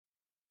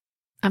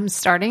I'm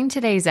starting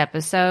today's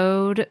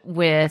episode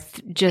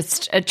with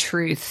just a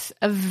truth,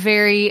 a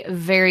very,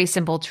 very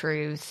simple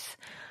truth.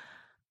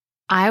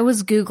 I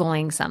was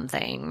Googling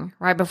something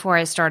right before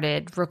I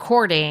started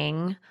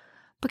recording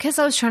because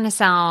I was trying to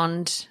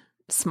sound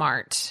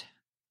smart.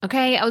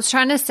 Okay, I was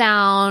trying to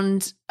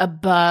sound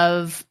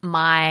above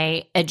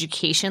my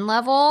education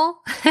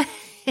level.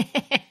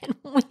 And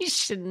we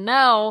should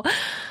know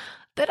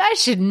that I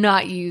should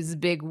not use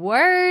big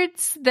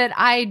words that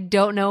I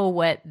don't know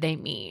what they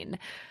mean.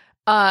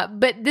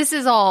 But this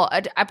is all,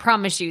 I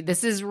promise you,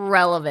 this is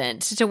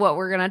relevant to what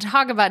we're going to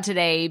talk about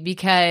today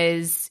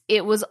because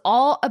it was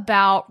all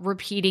about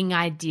repeating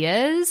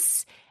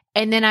ideas.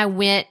 And then I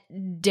went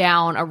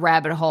down a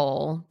rabbit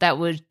hole that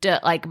was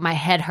like my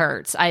head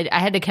hurts. I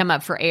had to come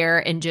up for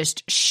air and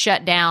just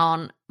shut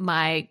down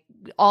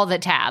all the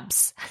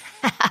tabs,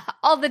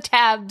 all the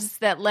tabs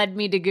that led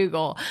me to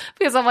Google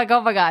because I'm like,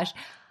 oh my gosh.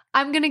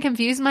 I'm going to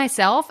confuse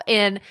myself,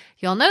 and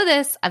you'll know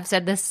this. I've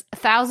said this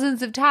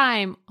thousands of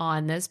times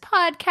on this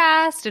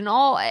podcast and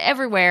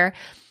everywhere.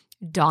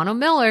 Donald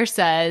Miller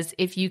says,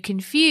 if you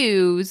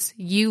confuse,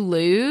 you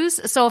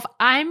lose. So if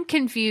I'm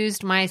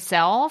confused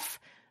myself,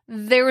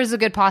 there was a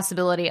good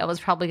possibility I was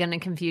probably going to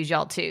confuse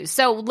y'all too.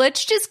 So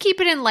let's just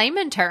keep it in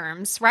layman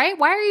terms, right?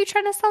 Why are you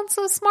trying to sound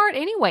so smart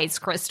anyways,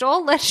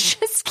 Crystal? Let's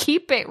just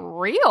keep it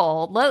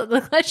real.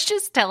 Let's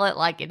just tell it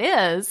like it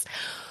is.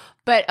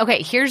 But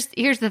okay, here's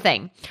the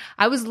thing.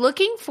 I was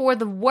looking for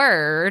the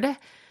word,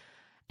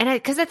 and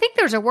because I think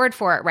there's a word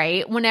for it,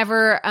 right?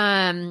 Whenever,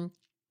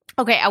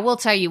 okay, I will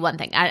tell you one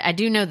thing. I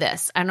do know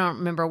this. I don't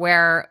remember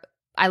where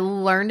I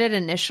learned it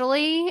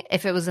initially,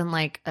 if it was in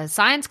like a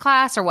science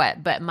class or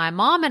what, but my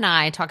mom and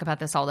I talk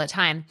about this all the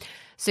time.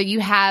 So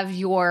you have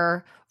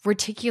your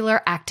reticular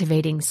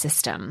activating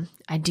system.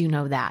 I do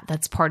know that.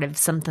 That's part of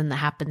something that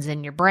happens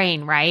in your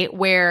brain, right?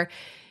 Where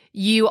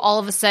you all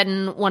of a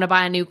sudden want to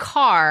buy a new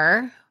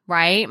car,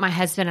 right? My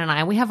husband and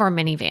I, we have our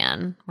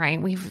minivan, right?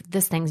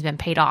 This thing's been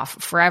paid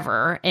off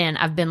forever. And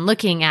I've been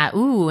looking at,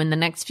 in the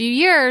next few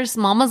years,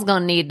 mama's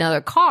going to need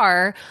another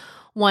car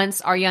once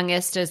our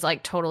youngest is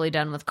like totally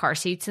done with car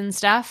seats and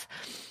stuff.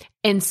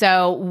 And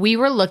so we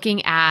were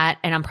looking at,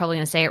 and I'm probably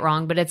going to say it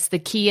wrong, but it's the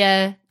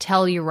Kia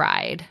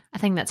Telluride. I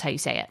think that's how you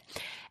say it.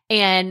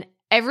 And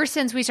ever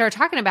since we started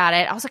talking about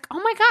it, I was like,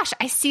 oh my gosh,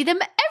 I see them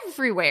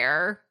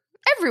everywhere.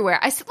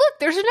 I said, look,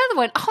 there's another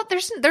one. Oh,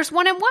 there's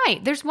one in white.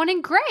 There's one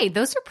in gray.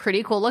 Those are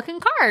pretty cool looking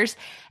cars.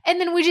 And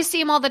then we just see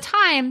them all the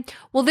time.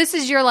 Well, this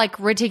is your like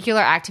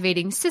reticular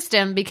activating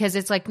system because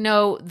it's like,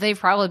 no, they've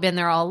probably been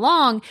there all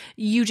along.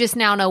 You just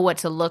now know what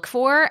to look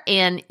for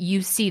and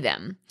you see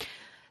them.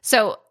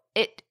 So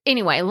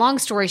anyway, long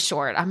story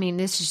short, I mean,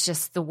 this is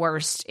just the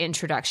worst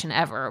introduction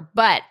ever.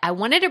 But I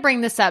wanted to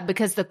bring this up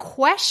because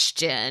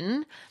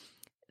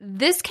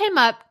this came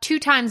up 2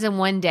 times in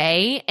one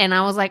day. And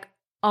I was like,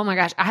 oh my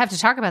gosh, I have to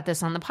talk about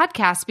this on the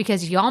podcast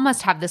because y'all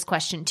must have this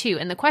question too.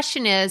 And the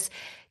question is,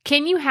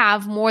 can you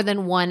have more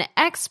than one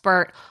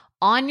expert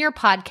on your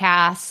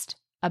podcast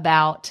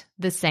about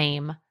the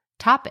same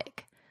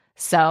topic?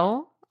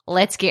 So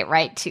let's get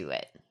right to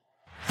it.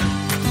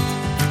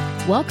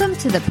 Welcome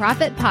to the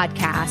Profit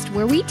Podcast,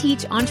 where we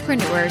teach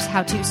entrepreneurs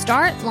how to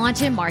start,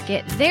 launch, and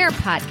market their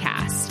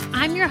podcast.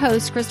 I'm your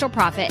host, Crystal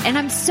Profit, and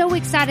I'm so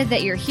excited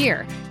that you're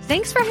here.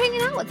 Thanks for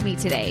hanging out with me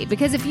today,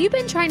 because if you've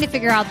been trying to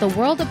figure out the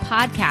world of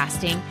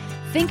podcasting,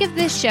 think of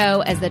this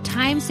show as the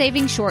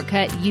time-saving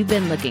shortcut you've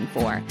been looking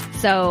for.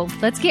 So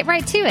let's get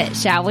right to it,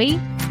 shall we?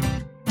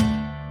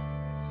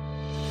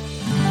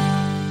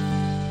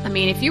 I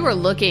mean, if you were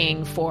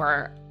looking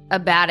for a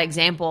bad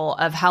example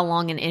of how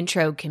long an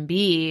intro can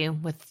be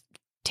with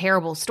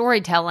terrible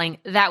storytelling,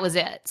 that was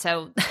it.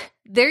 So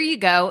there you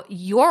go.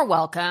 You're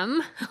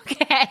welcome.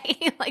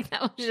 Okay. Like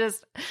that was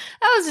just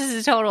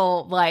a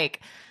total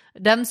like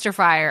dumpster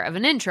fire of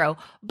an intro,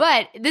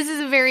 but this is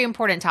a very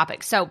important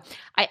topic. So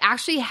I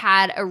actually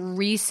had a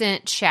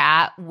recent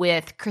chat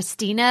with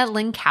Christina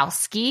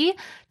Lenkowski.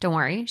 Don't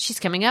worry. She's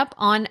coming up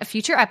on a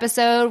future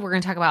episode. We're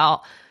going to talk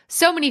about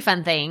so many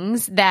fun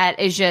things that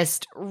is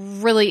just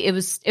really, it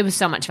was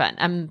so much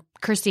fun.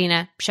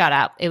 Christina, shout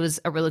out. It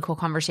was a really cool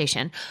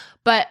conversation.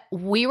 But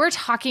we were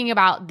talking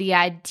about the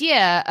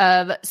idea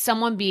of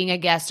someone being a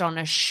guest on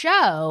a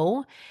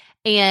show,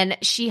 and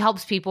she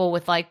helps people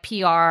with like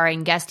PR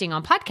and guesting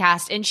on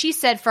podcasts. And she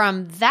said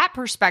from that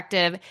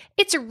perspective,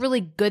 it's a really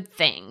good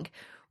thing,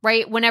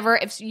 right?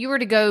 If you were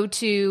to go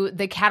to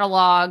the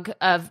catalog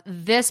of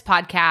this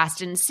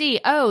podcast and see,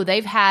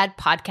 they've had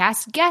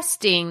podcast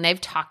guesting,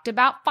 they've talked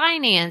about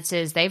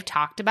finances, they've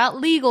talked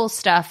about legal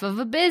stuff of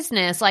a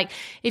business. Like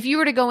if you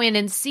were to go in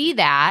and see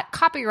that,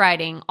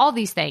 copywriting, all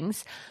these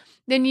things,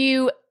 then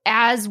you,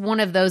 as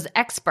one of those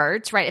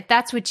experts, right, if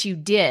that's what you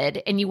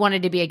did and you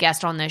wanted to be a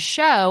guest on this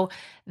show,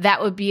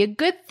 that would be a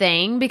good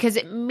thing because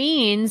it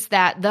means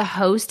that the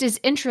host is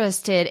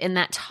interested in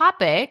that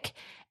topic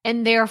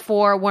and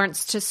therefore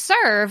wants to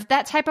serve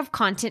that type of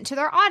content to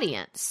their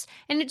audience.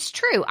 And it's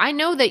true. I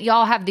know that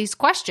y'all have these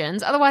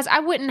questions. Otherwise, I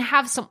wouldn't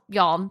have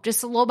y'all,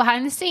 just a little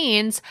behind the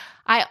scenes.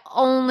 I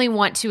only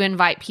want to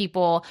invite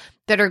people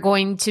that are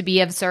going to be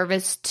of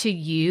service to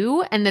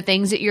you and the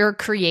things that you're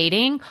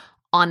creating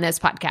on this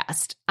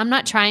podcast. I'm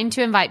not trying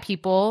to invite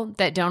people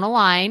that don't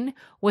align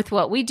with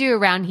what we do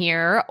around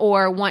here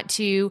or want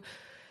to,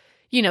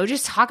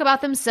 just talk about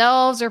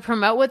themselves or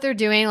promote what they're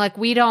doing. Like,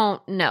 we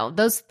don't know.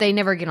 They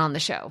never get on the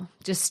show.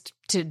 Just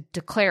to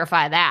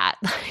clarify that.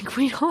 Like,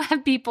 we don't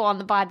have people on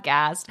the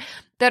podcast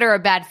that are a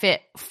bad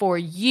fit for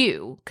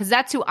you, because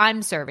that's who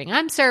I'm serving.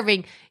 I'm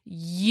serving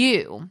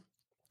you.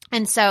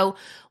 And so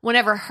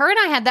whenever her and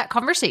I had that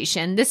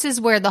conversation, this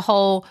is where the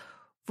whole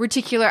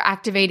reticular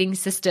activating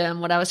system,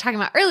 what I was talking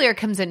about earlier,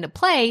 comes into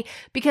play,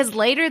 because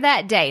later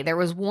that day, there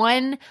was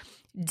one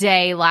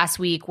day last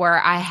week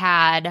where I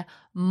had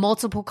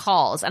multiple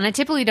calls, and I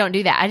typically don't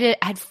do that. I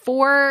had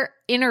 4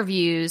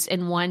 interviews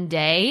in one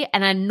day,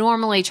 and I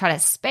normally try to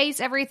space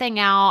everything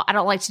out. I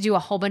don't like to do a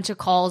whole bunch of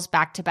calls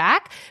back to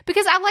back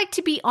because I like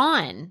to be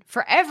on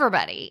for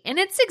everybody. And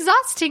it's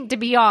exhausting to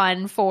be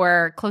on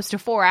for close to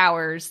 4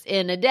 hours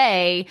in a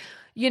day,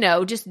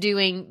 just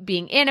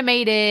being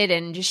animated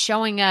and just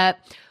showing up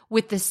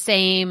with the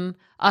same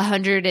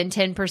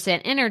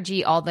 110%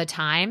 energy all the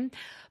time.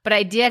 But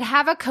I did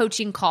have a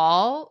coaching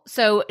call.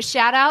 So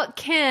shout out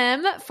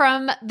Kim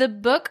from the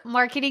Book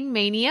Marketing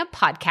Mania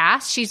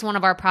podcast. She's one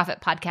of our Profit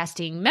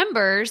Podcasting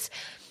members.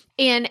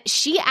 And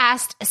she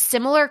asked a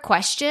similar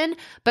question,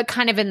 but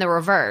kind of in the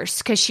reverse,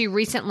 because she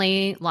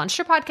recently launched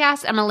her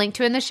podcast. I'm going to link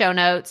to it in the show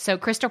notes. So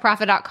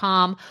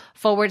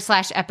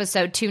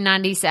crystalprofit.com/episode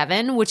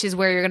 297, which is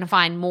where you're going to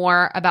find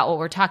more about what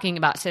we're talking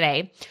about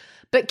today.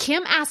 But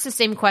Kim asked the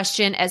same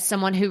question as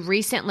someone who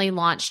recently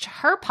launched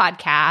her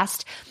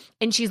podcast.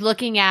 And she's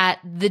looking at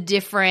the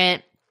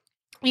different,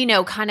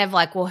 kind of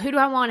like, well, who do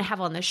I want to have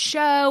on the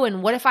show?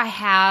 And what if I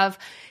have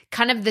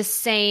kind of the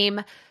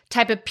same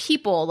type of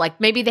people,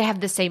 like maybe they have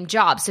the same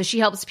job. So she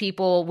helps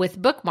people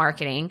with book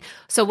marketing.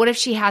 So what if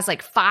she has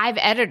like 5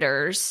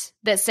 editors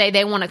that say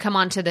they want to come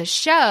onto the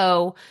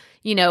show?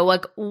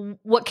 Like,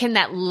 what can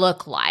that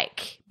look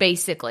like,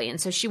 basically?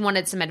 And so she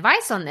wanted some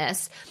advice on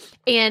this.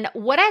 And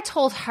what I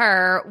told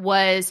her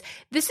was,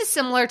 this is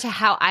similar to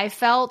how I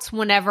felt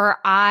whenever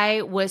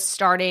I was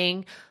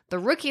starting the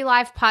Rookie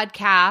Life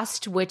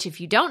podcast, which, if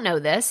you don't know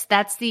this,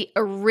 that's the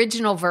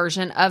original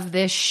version of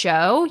this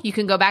show. You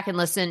can go back and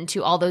listen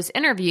to all those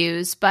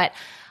interviews. But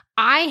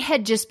I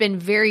had just been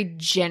very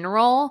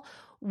general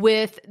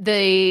with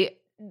the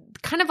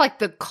kind of like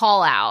the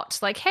call out,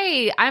 like,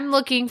 hey, I'm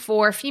looking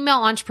for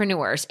female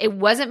entrepreneurs. It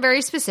wasn't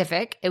very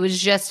specific. It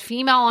was just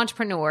female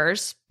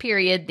entrepreneurs,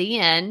 period, the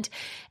end.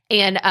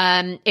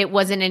 And it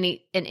wasn't in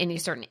any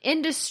certain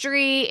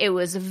industry. It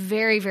was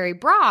very, very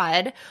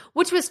broad,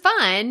 which was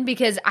fun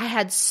because I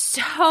had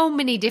so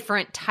many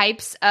different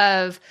types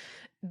of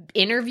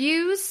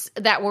interviews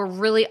that were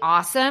really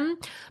awesome.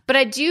 But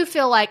I do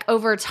feel like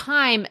over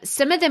time,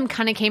 some of them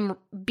kind of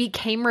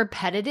became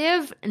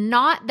repetitive.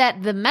 Not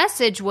that the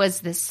message was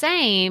the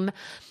same,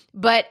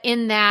 but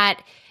in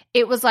that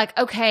it was like,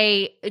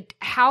 okay,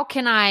 how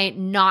can I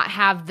not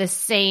have the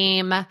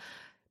same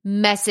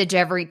message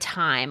every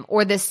time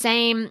or the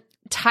same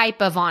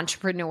type of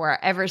entrepreneur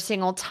every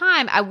single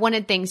time? I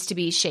wanted things to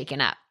be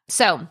shaken up.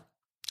 So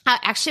I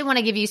actually want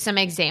to give you some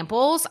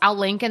examples. I'll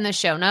link in the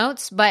show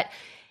notes, but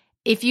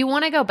if you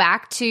want to go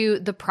back to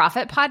the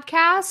Profit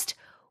Podcast,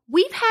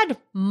 we've had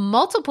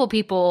multiple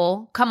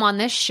people come on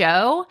this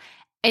show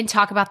and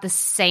talk about the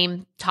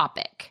same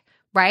topic,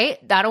 right?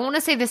 I don't want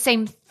to say the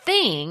same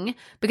thing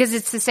because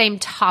it's the same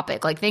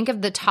topic. Like, think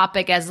of the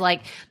topic as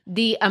like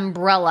the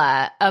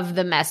umbrella of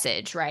the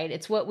message, right?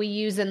 It's what we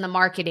use in the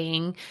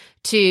marketing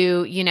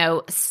to,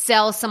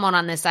 sell someone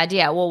on this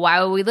idea. Well,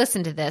 why would we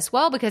listen to this?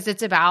 Well, because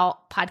it's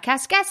about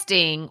podcast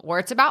guesting, or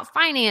it's about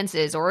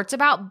finances, or it's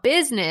about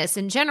business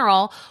in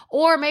general,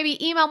 or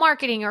maybe email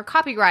marketing or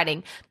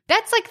copywriting.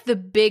 That's like the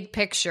big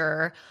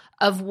picture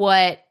of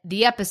what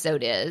the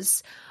episode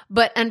is.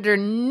 But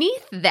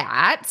underneath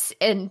that,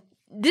 and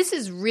this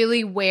is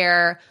really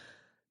where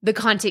the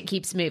content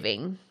keeps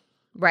moving,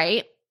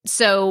 right?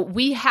 So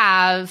we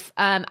have,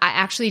 I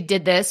actually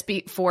did this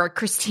for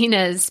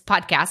Christina's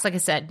podcast. Like I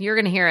said, you're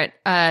going to hear it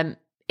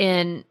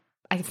in,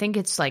 I think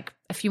it's like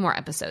a few more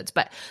episodes,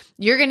 but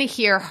you're going to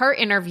hear her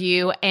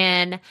interview.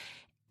 And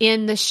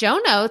in the show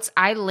notes,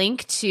 I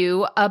link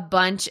to a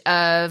bunch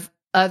of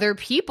other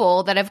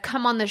people that have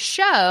come on the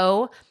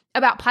show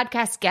about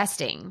podcast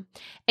guesting.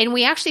 And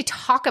we actually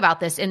talk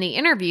about this in the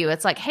interview.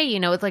 It's like, hey,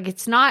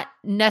 it's not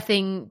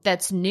nothing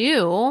that's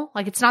new.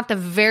 Like, it's not the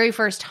very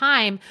first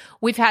time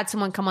we've had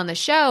someone come on the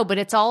show, but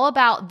it's all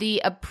about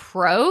the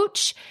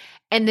approach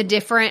and the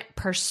different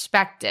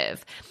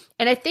perspective.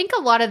 And I think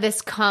a lot of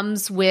this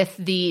comes with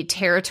the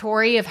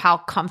territory of how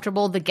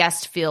comfortable the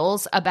guest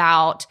feels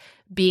about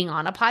being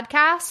on a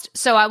podcast.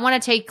 So I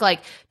want to take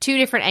like 2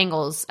 different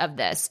angles of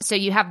this. So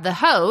you have the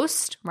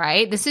host,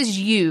 right? This is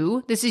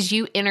you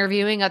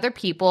interviewing other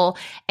people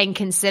and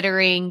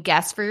considering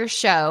guests for your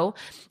show.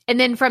 And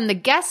then from the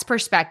guest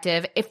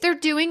perspective, if they're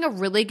doing a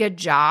really good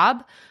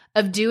job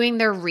of doing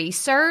their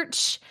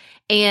research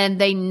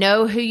and they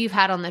know who you've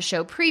had on the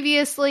show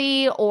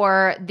previously,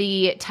 or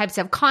the types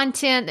of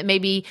content that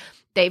maybe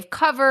they've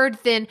covered,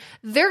 then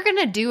they're going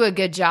to do a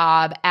good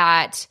job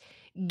at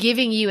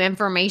giving you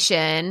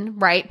information,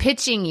 right?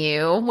 Pitching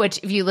you, which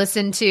if you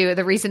listen to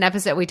the recent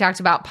episode, we talked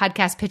about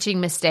podcast pitching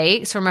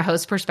mistakes from a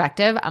host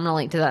perspective. I'm going to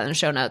link to that in the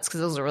show notes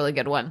because it was a really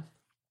good one.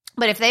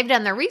 But if they've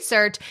done their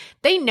research,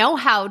 they know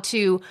how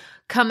to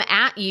come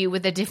at you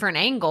with a different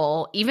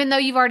angle. Even though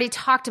you've already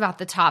talked about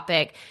the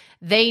topic,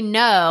 they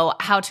know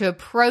how to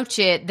approach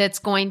it that's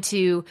going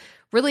to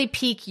really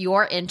pique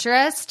your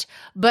interest,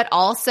 but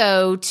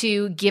also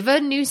to give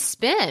a new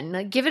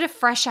spin, give it a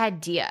fresh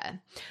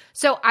idea.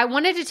 So I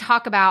wanted to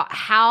talk about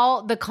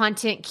how the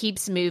content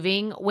keeps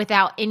moving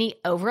without any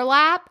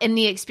overlap in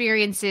the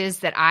experiences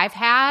that I've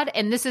had.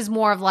 And this is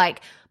more of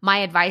like my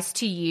advice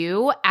to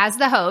you as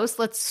the host.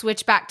 Let's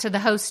switch back to the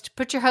host.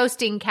 Put your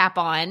hosting cap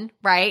on,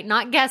 right?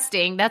 Not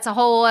guesting. That's a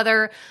whole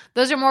other,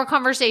 those are more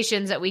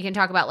conversations that we can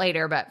talk about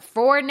later. But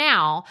for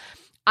now,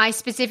 I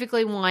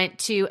specifically want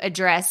to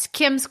address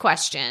Kim's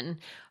question.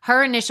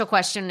 Her initial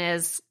question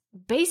is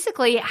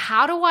basically,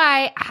 how do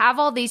I have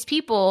all these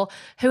people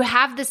who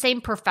have the same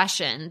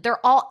profession?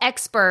 They're all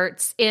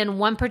experts in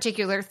one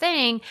particular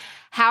thing.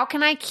 How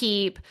can I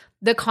keep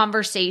the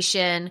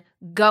conversation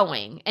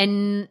going?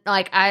 And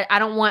like, I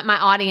don't want my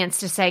audience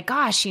to say,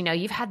 gosh,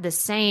 you've had the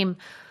same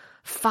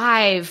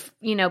 5,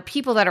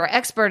 people that are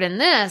expert in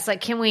this.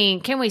 Like, can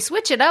we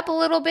switch it up a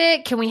little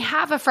bit? Can we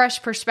have a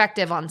fresh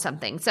perspective on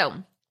something? So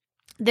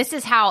this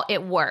is how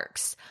it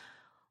works.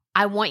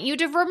 I want you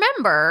to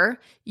remember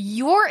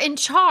you're in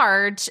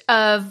charge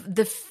of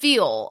the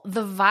feel,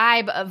 the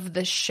vibe of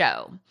the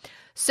show.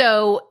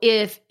 So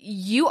if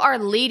you are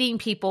leading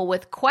people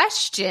with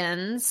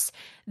questions,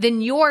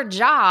 then your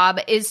job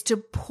is to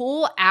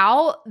pull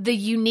out the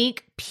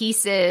unique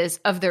pieces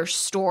of their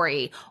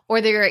story or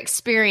their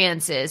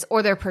experiences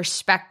or their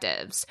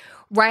perspectives,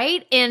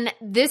 right? And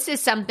this is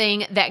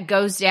something that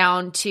goes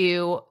down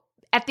to,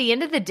 at the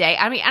end of the day,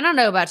 I mean, I don't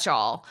know about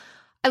y'all.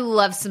 I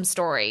love some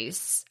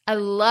stories. I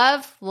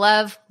love,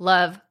 love,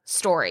 love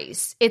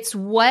stories. It's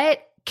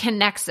what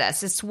connects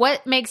us. It's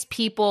what makes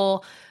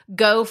people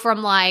go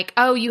from like,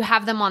 oh, you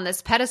have them on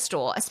this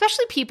pedestal,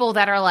 especially people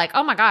that are like,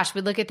 oh my gosh,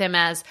 we look at them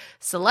as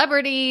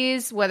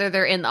celebrities, whether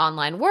they're in the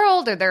online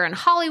world or they're in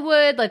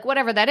Hollywood, like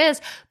whatever that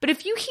is. But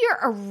if you hear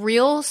a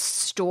real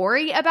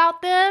story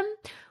about them,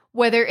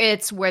 whether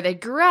it's where they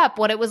grew up,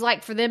 what it was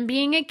like for them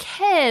being a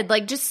kid,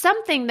 like just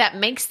something that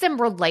makes them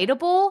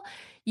relatable,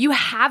 you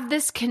have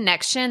this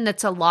connection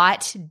that's a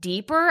lot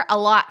deeper, a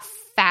lot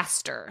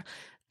faster.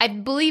 I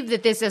believe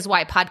that this is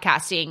why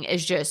podcasting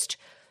is just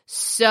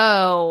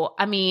so,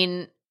 I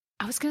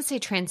was going to say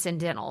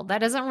transcendental.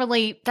 That's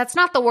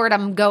not the word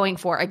I'm going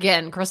for.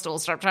 Again, Crystal,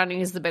 stop trying to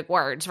use the big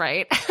words,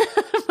 right?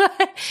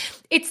 But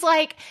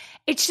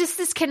it's just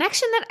this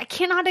connection that I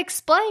cannot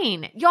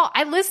explain. Y'all,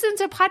 I listen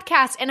to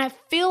podcasts and I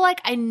feel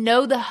like I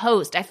know the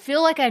host. I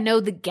feel like I know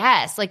the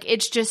guest. Like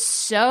it's just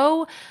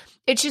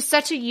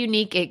such a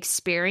unique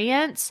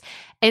experience.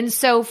 And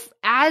so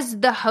as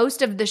the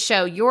host of the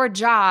show, your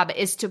job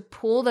is to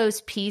pull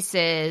those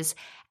pieces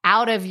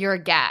out of your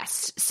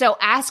guests. So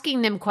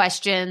asking them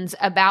questions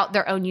about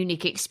their own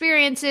unique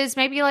experiences,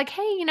 maybe like,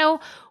 hey,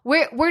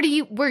 where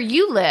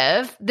you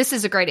live? This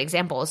is a great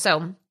example.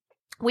 So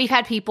we've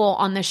had people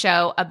on the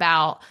show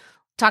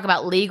talk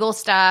about legal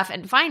stuff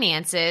and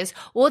finances.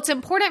 Well, it's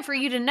important for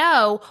you to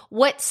know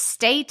what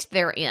state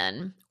they're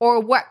in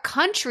or what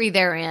country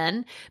they're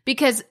in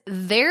because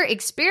their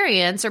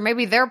experience or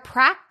maybe their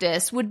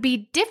practice would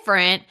be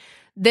different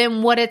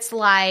than what it's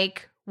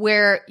like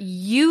where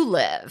you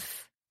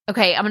live.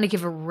 Okay, I'm going to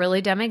give a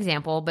really dumb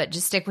example, but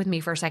just stick with me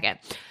for a second.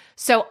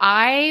 So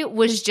I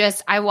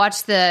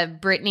watched the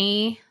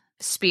Britney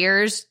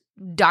Spears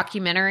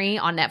documentary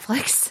on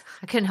Netflix.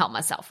 I couldn't help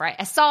myself, right?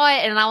 I saw it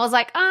and I was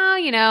like,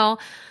 I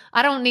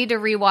don't need to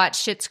rewatch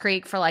Schitt's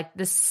Creek for like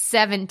the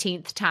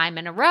 17th time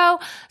in a row.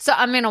 So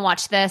I'm going to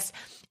watch this.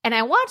 And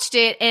I watched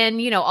it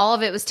and, all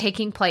of it was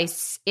taking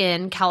place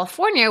in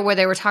California where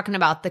they were talking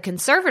about the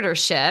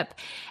conservatorship.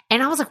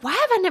 And I was like, why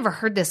have I never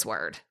heard this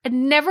word? I'd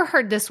never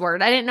heard this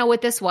word. I didn't know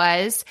what this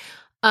was.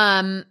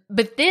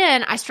 But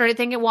then I started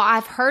thinking, well,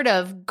 I've heard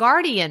of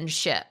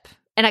guardianship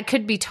and I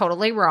could be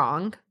totally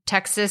wrong.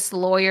 Texas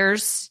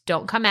lawyers,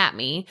 don't come at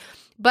me.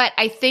 But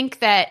I think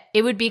that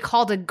it would be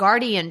called a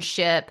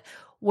guardianship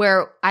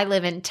where I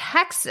live in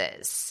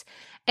Texas.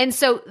 And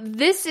so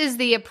this is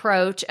the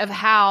approach of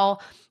how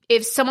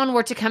if someone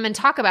were to come and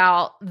talk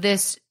about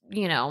this,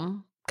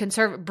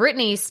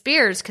 Britney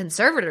Spears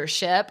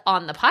conservatorship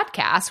on the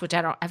podcast, which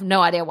I have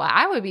no idea why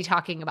I would be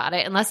talking about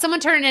it unless someone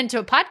turned it into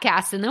a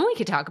podcast and then we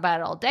could talk about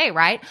it all day,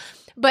 right?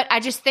 But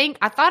I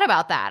thought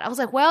about that. I was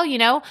like, well,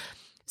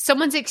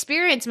 someone's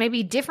experience may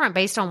be different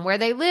based on where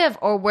they live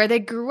or where they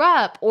grew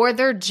up or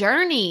their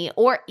journey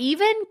or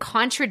even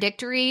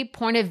contradictory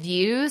point of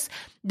views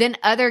than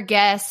other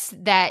guests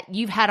that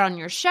you've had on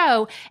your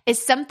show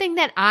is something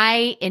that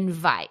I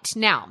invite.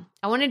 Now,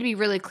 I wanted to be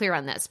really clear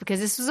on this because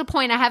this was a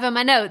point I have in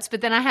my notes,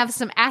 but then I have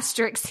some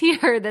asterisks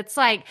here that's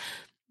like,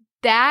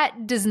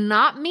 that does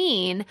not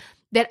mean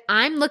that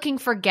I'm looking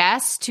for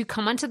guests to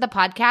come onto the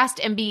podcast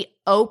and be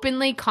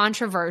openly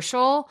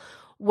controversial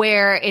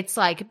where it's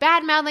like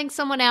bad-mouthing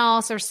someone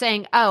else or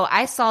saying, oh,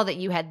 I saw that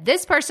you had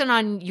this person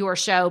on your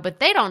show, but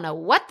they don't know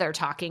what they're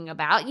talking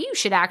about. You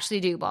should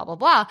actually do blah, blah,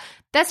 blah.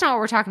 That's not what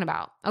we're talking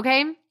about,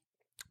 okay?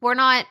 We're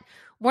not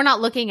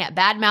looking at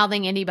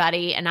bad-mouthing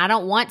anybody, and I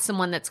don't want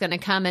someone that's going to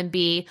come and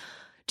be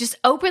just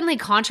openly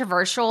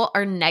controversial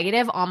or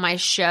negative on my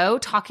show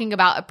talking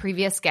about a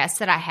previous guest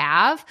that I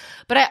have.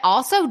 But I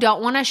also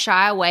don't want to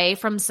shy away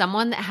from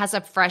someone that has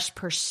a fresh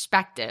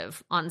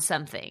perspective on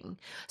something.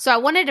 So I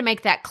wanted to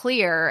make that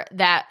clear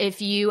that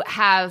if you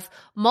have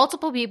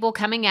multiple people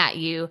coming at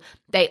you,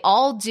 they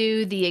all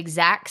do the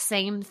exact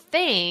same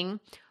thing.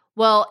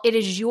 Well, it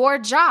is your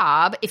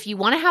job. If you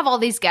want to have all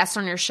these guests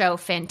on your show,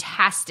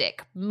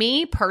 fantastic.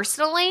 Me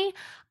personally,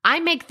 I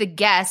make the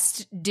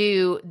guest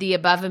do the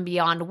above and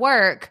beyond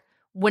work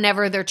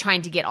whenever they're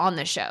trying to get on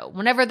the show.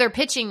 Whenever they're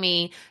pitching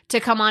me to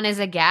come on as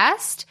a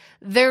guest,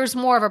 there's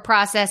more of a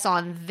process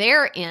on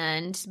their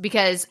end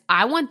because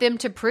I want them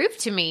to prove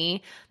to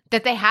me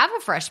that they have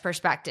a fresh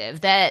perspective,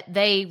 that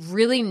they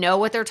really know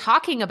what they're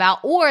talking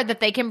about, or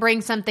that they can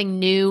bring something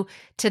new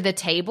to the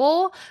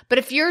table. But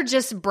if you're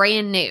just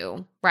brand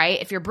new,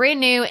 right? If you're brand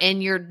new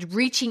and you're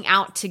reaching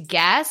out to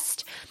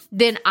guests,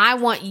 then I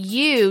want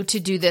you to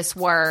do this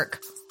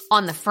work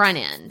on the front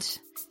end.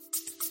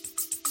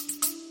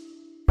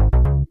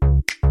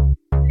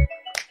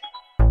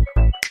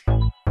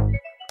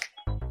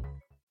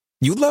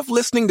 You love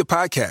listening to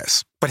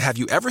podcasts, but have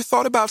you ever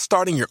thought about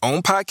starting your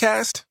own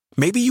podcast?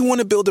 Maybe you want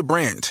to build a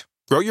brand,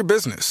 grow your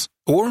business,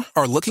 or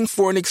are looking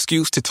for an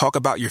excuse to talk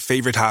about your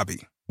favorite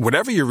hobby.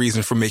 Whatever your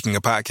reason for making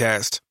a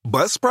podcast,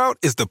 Buzzsprout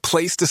is the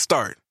place to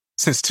start.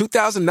 Since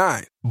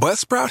 2009,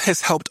 Buzzsprout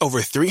has helped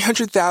over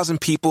 300,000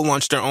 people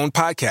launch their own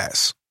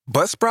podcasts.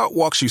 Buzzsprout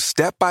walks you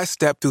step by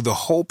step through the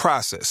whole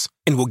process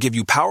and will give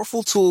you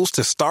powerful tools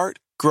to start,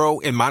 grow,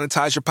 and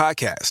monetize your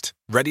podcast.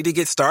 Ready to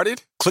get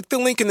started? Click the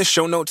link in the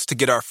show notes to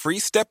get our free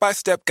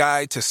step-by-step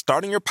guide to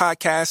starting your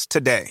podcast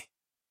today.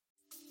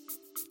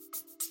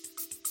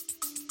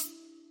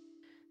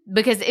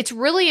 Because it's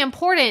really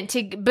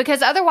important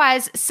because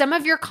otherwise some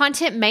of your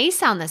content may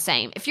sound the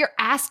same. If you're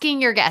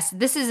asking your guests,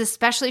 this is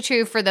especially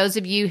true for those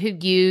of you who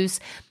use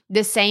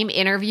the same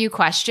interview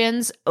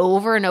questions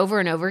over and over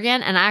and over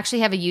again. And I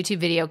actually have a YouTube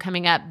video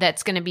coming up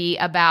that's going to be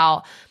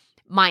about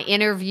my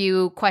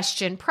interview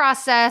question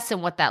process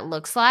and what that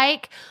looks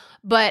like.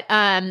 But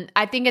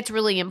I think it's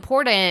really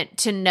important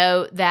to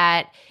note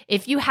that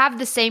if you have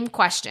the same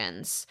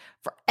questions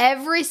for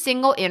every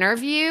single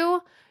interview,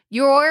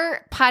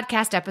 your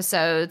podcast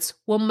episodes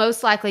will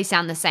most likely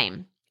sound the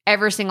same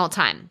every single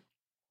time.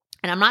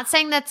 And I'm not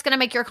saying that's going to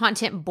make your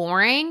content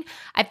boring.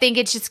 I think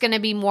it's just going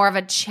to be more of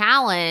a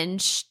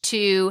challenge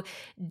to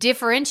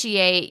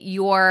differentiate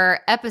your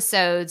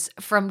episodes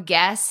from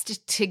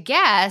guest to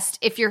guest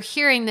if you're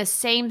hearing the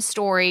same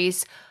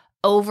stories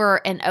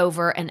over and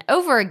over and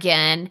over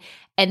again.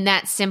 And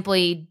that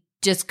simply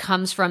just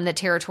comes from the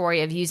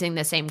territory of using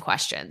the same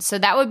questions. So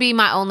that would be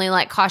my only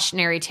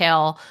cautionary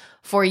tale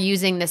for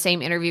using the same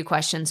interview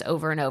questions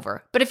over and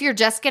over. But if you're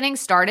just getting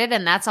started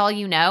and that's all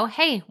you know,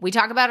 hey, we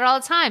talk about it all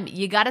the time.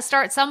 You got to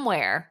start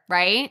somewhere,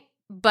 right?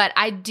 But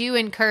I do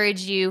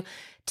encourage you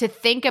to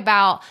think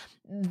about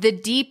the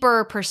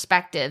deeper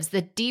perspectives,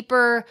 the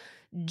deeper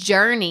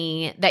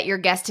journey that your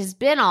guest has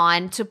been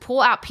on to pull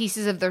out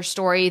pieces of their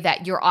story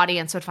that your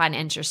audience would find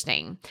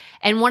interesting.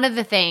 And one of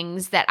the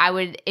things that I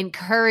would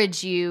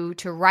encourage you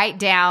to write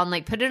down,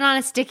 put it on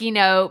a sticky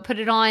note, put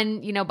it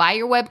on, by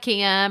your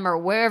webcam or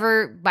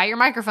wherever, by your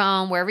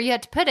microphone, wherever you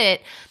have to put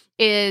it,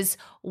 is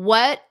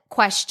what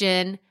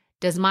question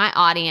does my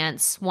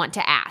audience want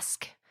to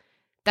ask?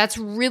 That's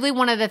really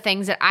one of the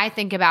things that I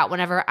think about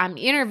whenever I'm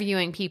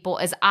interviewing people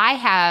is I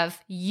have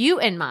you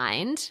in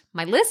mind,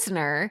 my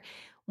listener,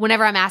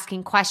 whenever I'm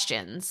asking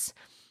questions.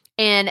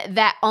 And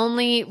that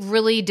only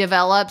really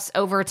develops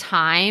over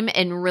time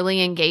and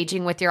really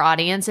engaging with your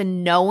audience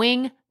and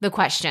knowing the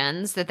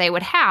questions that they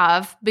would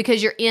have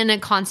because you're in a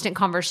constant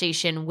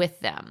conversation with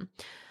them.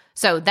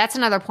 So that's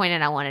another point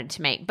that I wanted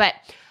to make. But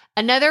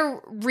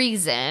another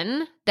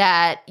reason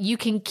that you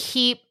can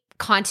keep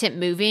content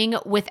moving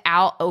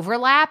without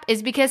overlap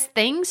is because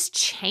things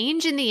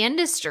change in the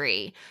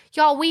industry.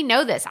 Y'all, we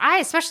know this. I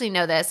especially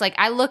know this.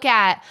 I look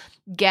at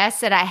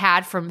guests that I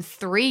had from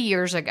 3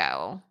 years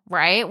ago,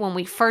 right? When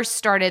we first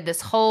started this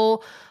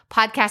whole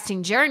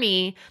podcasting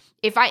journey,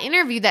 if I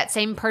interviewed that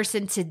same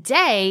person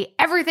today,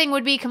 everything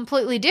would be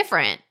completely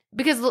different.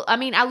 Because,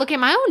 I look at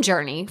my own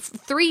journey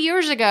 3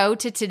 years ago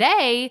to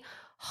today,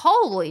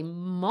 holy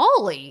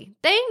moly,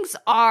 things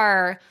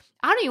are,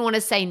 I don't even want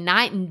to say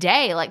night and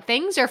day.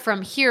 Things are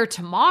from here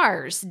to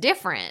Mars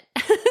different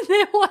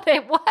than what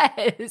it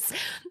was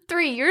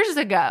 3 years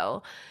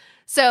ago.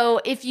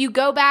 So if you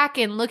go back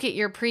and look at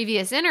your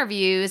previous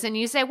interviews and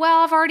you say, well,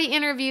 I've already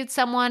interviewed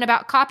someone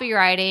about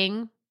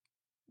copywriting,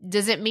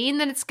 does it mean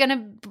that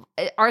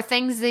are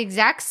things the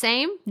exact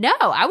same? No,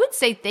 I would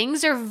say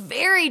things are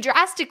very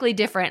drastically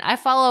different. I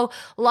follow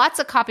lots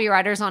of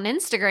copywriters on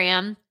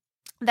Instagram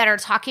that are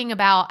talking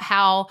about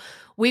how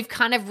we've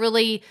kind of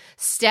really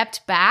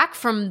stepped back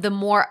from the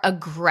more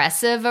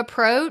aggressive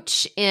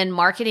approach in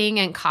marketing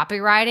and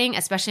copywriting,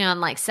 especially on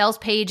like sales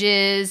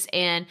pages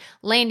and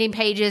landing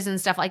pages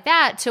and stuff like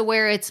that, to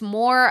where it's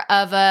more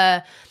of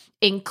a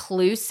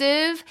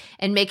inclusive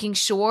and making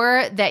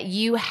sure that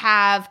you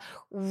have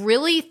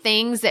really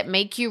things that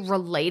make you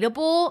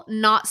relatable,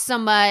 not so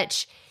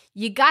much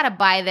you got to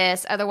buy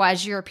this,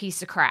 otherwise you're a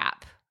piece of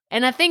crap.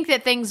 And I think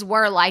that things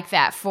were like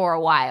that for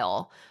a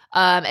while.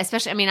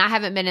 Especially, I mean, I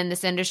haven't been in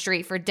this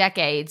industry for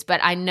decades,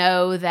 but I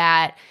know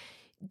that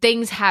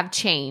things have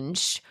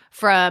changed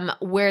from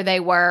where they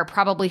were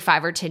probably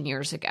 5 or 10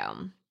 years ago.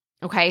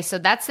 Okay, so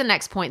that's the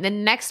next point. The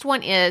next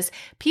one is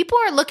people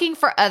are looking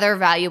for other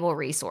valuable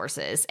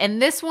resources.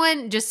 And this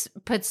one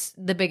just puts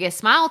the biggest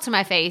smile to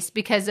my face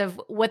because of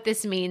what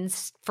this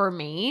means for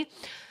me.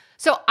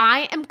 So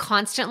I am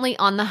constantly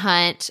on the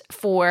hunt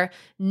for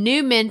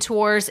new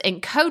mentors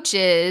and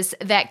coaches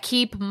that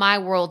keep my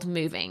world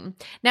moving.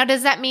 Now,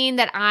 does that mean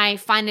that I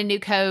find a new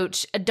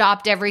coach,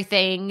 adopt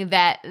everything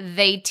that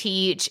they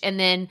teach, and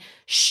then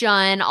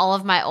shun all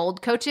of my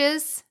old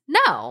coaches?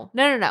 No.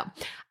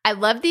 I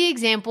love the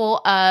example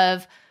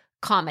of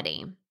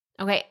comedy.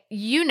 Okay,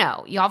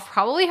 y'all have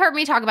probably heard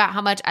me talk about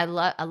how much I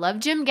love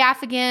Jim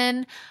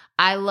Gaffigan.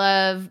 I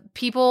love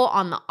people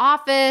on The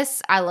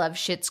Office. I love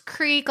Schitt's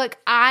Creek. Like,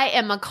 I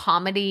am a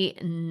comedy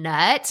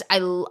nut.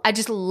 I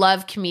just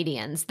love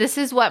comedians. This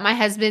is what my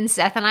husband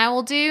Seth and I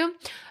will do.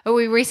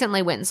 We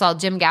recently went and saw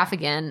Jim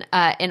Gaffigan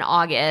in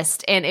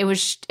August, and it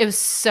was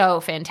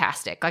so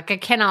fantastic. Like,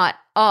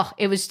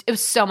 it was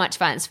so much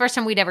fun. It's the first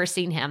time we'd ever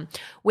seen him.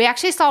 We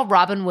actually saw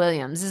Robin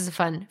Williams. This is a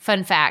fun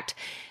fact.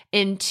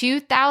 In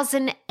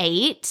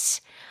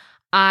 2008,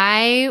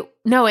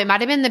 it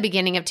might have been the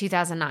beginning of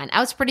 2009. I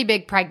was pretty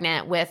big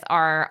pregnant with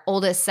our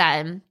oldest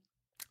son.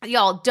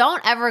 Y'all,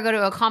 don't ever go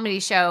to a comedy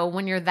show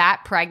when you're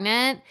that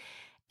pregnant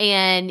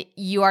and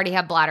you already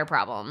have bladder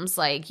problems.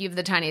 Like, you have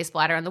the tiniest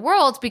bladder in the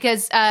world,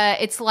 because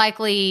it's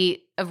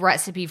likely a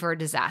recipe for a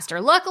disaster.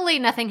 Luckily,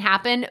 nothing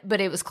happened,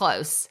 but it was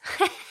close.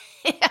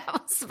 I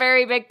was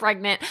very big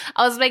pregnant.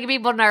 I was making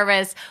people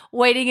nervous,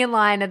 waiting in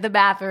line at the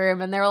bathroom,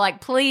 and they were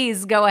like,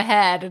 please go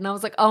ahead. And I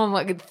was like, oh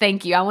my God,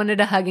 thank you. I wanted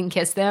to hug and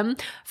kiss them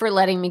for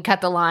letting me cut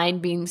the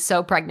line being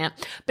so pregnant.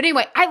 But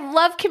anyway, I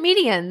love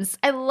comedians.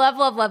 I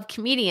love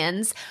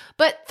comedians,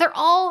 but they're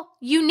all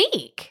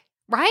unique,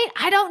 right?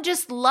 I don't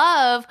just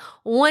love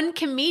one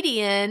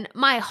comedian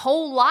my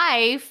whole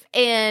life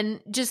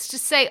and just to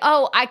say,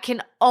 oh, I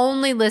can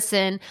only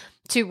listen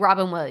to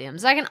Robin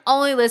Williams. I can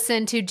only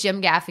listen to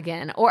Jim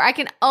Gaffigan, or I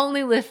can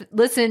only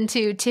listen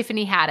to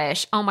Tiffany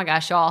Haddish. Oh my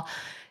gosh, y'all.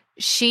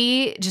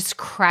 She just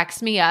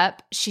cracks me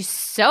up. She's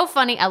so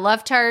funny. I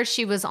loved her.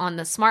 She was on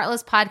the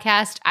Smartless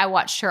podcast. I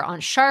watched her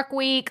on Shark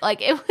Week.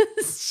 Like,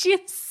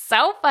 she's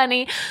so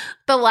funny.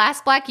 The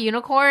Last Black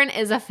Unicorn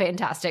is a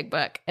fantastic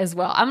book as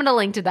well. I'm going to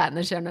link to that in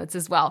the show notes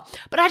as well.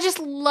 But I just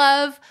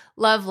love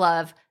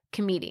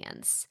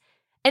comedians.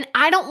 And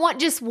I don't want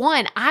just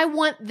one. I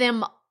want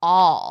them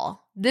all.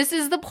 This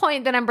is the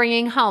point that I'm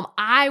bringing home.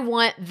 I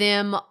want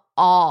them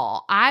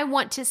all. I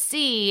want to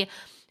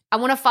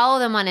follow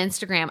them on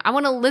Instagram. I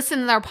want to listen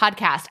to their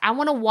podcast. I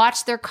want to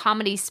watch their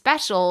comedy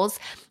specials.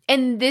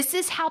 And this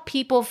is how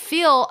people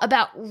feel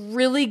about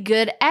really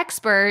good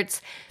experts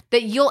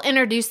that you'll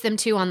introduce them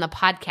to on the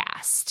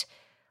podcast.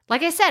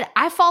 Like I said,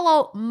 I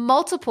follow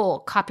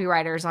multiple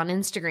copywriters on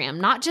Instagram,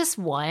 not just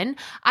one.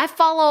 I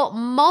follow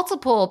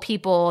multiple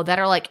people that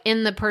are like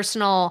in the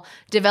personal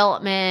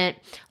development,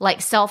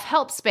 like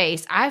self-help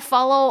space. I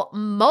follow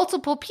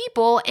multiple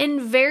people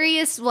in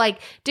various like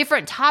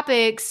different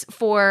topics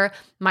for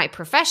my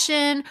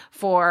profession,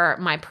 for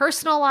my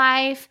personal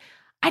life.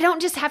 I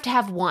don't just have to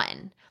have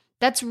one.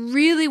 That's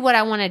really what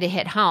I wanted to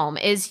hit home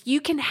is you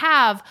can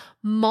have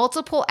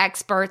multiple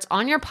experts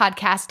on your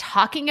podcast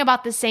talking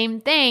about the same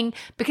thing,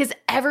 because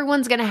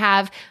everyone's going to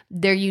have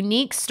their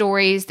unique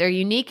stories, their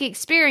unique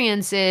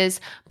experiences.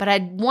 But I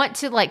want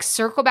to like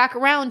circle back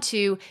around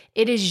to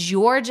it is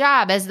your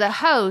job as the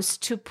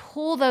host to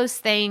pull those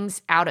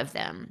things out of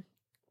them.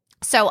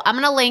 So I'm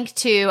going to link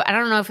to, I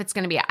don't know if it's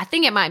going to be, I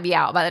think it might be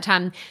out by the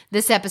time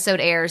this episode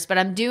airs, but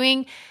I'm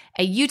doing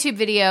a YouTube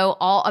video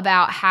all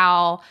about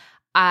how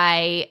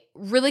I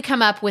really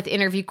come up with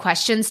interview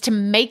questions to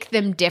make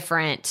them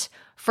different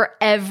for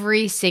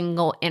every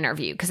single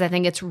interview, because I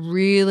think it's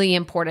really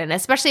important,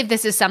 especially if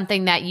this is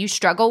something that you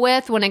struggle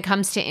with when it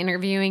comes to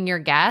interviewing your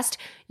guest.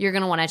 You're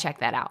going to want to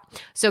check that out.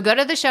 So go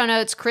to the show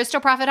notes,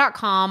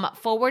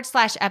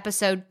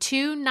 crystalprofit.com/episode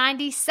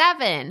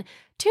 297.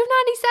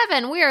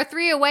 297. We are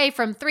 3 away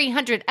from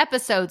 300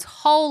 episodes.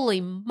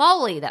 Holy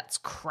moly, that's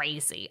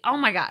crazy. Oh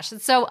my gosh.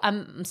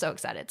 I'm so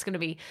excited. It's going to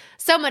be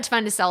so much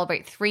fun to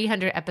celebrate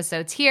 300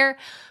 episodes here.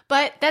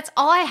 But that's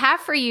all I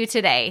have for you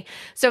today.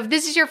 So if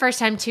this is your first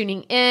time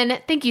tuning in,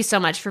 thank you so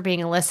much for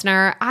being a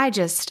listener. I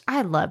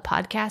love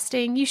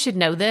podcasting. You should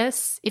know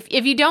this.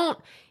 If you don't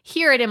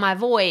hear it in my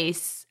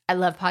voice, I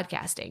love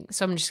podcasting.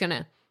 So I'm just going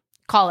to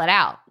call it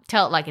out.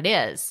 Tell it like it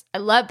is. I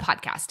love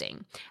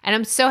podcasting. And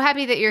I'm so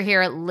happy that you're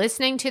here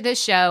listening to this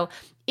show.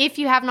 If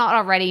you have not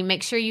already,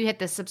 make sure you hit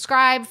the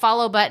subscribe,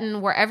 follow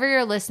button wherever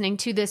you're listening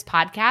to this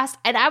podcast.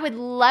 And I would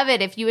love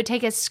it if you would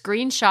take a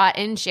screenshot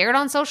and share it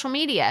on social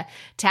media.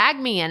 Tag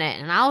me in it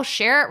and I'll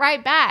share it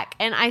right back.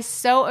 And I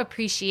so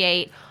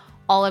appreciate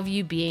all of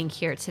you being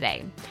here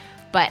today.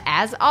 But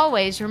as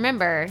always,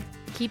 remember,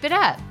 keep it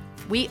up.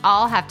 We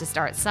all have to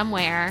start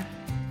somewhere.